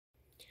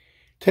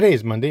Today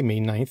is Monday, May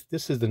 9th.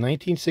 This is the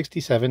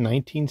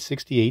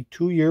 1967-1968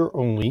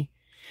 two-year-only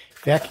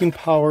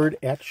vacuum-powered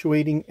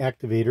actuating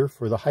activator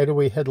for the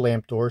Hide-a-Way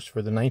headlamp doors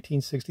for the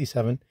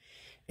 1967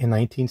 and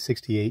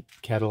 1968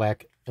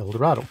 Cadillac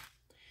Eldorado.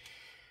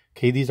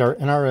 Okay, these are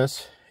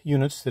NRS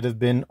units that have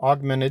been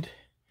augmented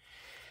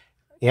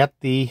at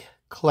the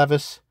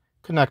clevis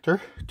connector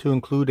to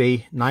include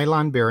a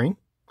nylon bearing,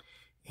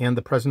 and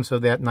the presence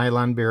of that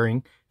nylon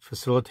bearing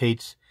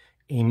facilitates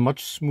a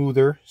much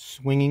smoother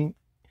swinging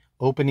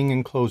opening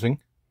and closing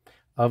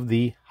of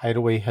the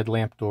Hide-a-Way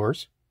headlamp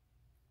doors,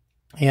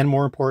 and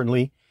more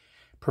importantly,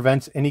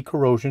 prevents any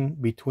corrosion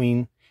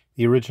between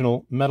the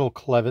original metal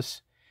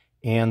clevis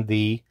and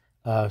the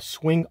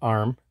swing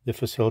arm that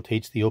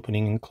facilitates the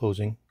opening and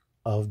closing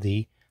of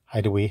the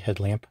Hide-a-Way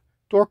headlamp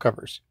door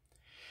covers.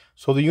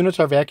 So the units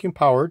are vacuum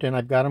powered, and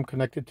I've got them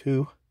connected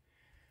to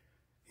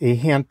a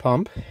hand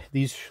pump.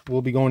 These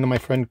will be going to my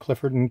friend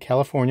Clifford in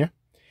California,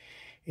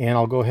 and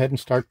I'll go ahead and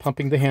start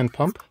pumping the hand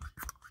pump.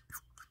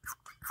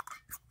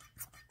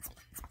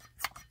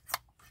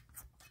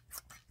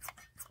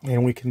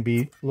 And we can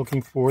be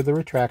looking for the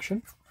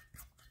retraction.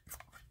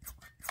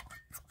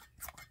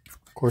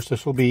 Of course,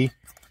 this will be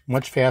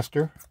much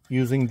faster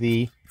using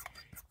the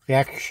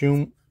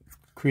vacuum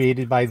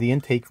created by the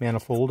intake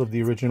manifold of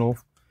the original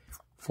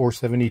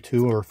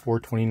 472 or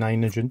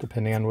 429 engine,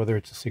 depending on whether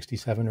it's a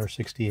 67 or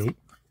 68.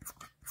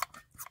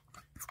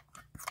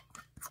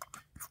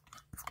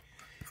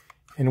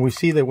 And we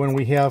see that when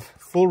we have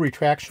full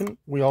retraction,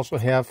 we also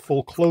have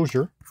full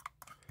closure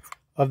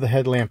of the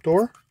headlamp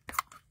door.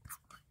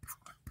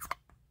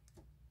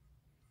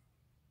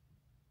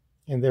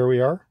 And there we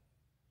are,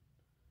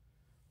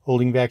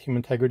 holding vacuum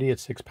integrity at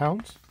 6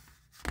 pounds.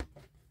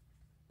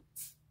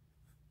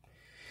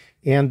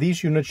 And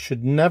these units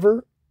should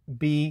never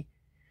be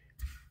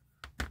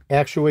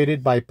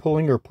actuated by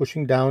pulling or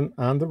pushing down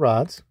on the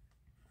rods.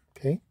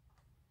 Okay,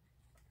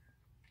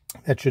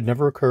 that should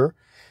never occur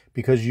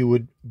because you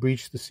would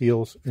breach the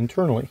seals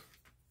internally.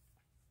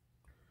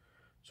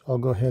 So I'll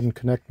go ahead and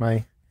connect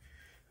my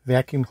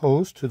vacuum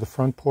hose to the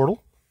front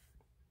portal.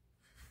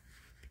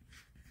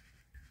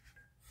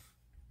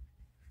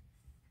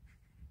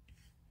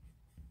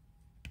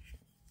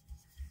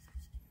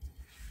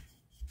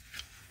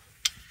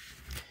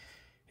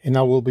 And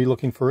now we'll be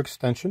looking for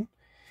extension.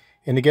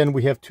 And again,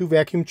 we have 2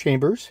 vacuum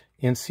chambers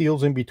and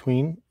seals in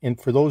between. And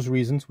for those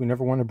reasons, we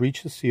never want to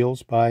breach the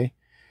seals by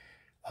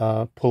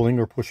pulling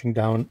or pushing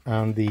down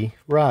on the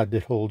rod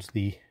that holds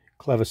the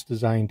clevis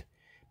designed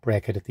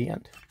bracket at the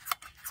end.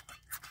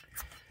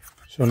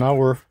 So now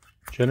we're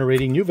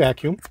generating new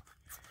vacuum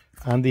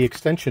on the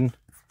extension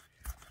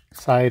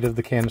side of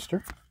the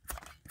canister,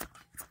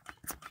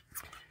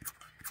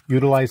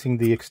 utilizing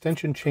the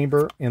extension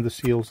chamber and the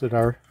seals that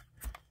are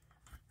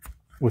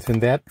within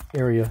that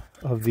area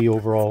of the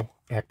overall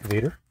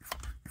activator.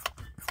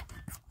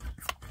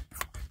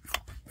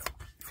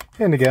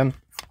 And again,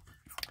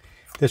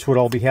 this would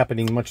all be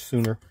happening much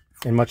sooner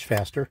and much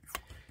faster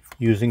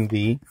using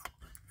the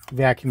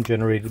vacuum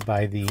generated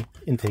by the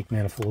intake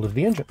manifold of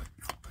the engine.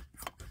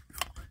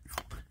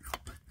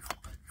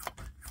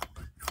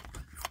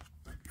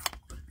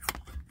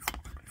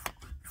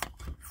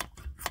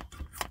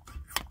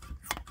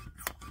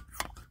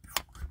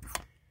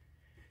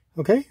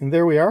 Okay, and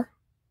there we are,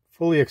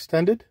 fully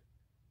extended,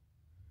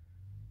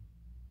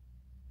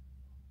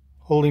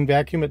 holding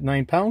vacuum at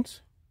 9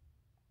 pounds.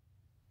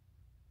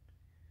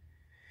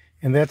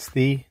 And that's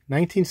the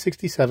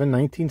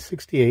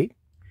 1967-1968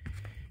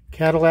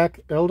 Cadillac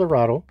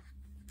Eldorado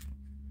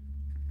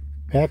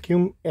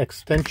vacuum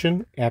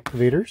extension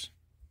activators.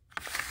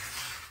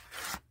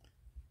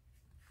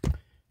 It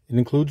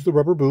includes the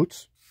rubber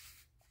boots.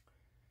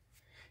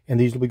 And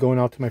these will be going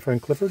out to my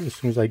friend Clifford as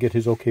soon as I get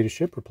his okay to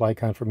ship. Reply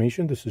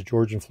confirmation. This is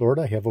George in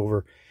Florida. I have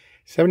over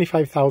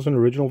 75,000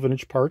 original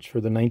vintage parts for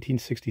the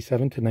 1967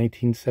 to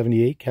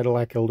 1978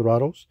 Cadillac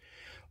Eldorados.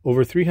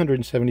 Over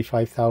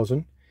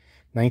 375,000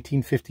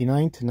 1959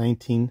 to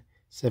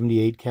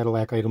 1978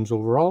 Cadillac items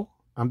overall.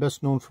 I'm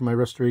best known for my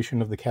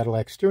restoration of the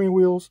Cadillac steering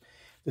wheels,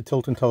 the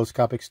tilt and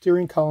telescopic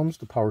steering columns,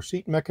 the power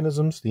seat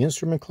mechanisms, the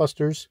instrument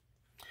clusters,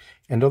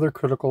 and other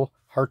critical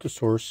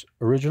hard-to-source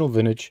original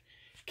vintage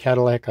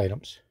Cadillac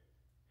items.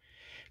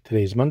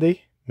 Today is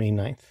Monday, May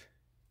 9th.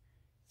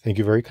 Thank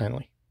you very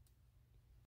kindly.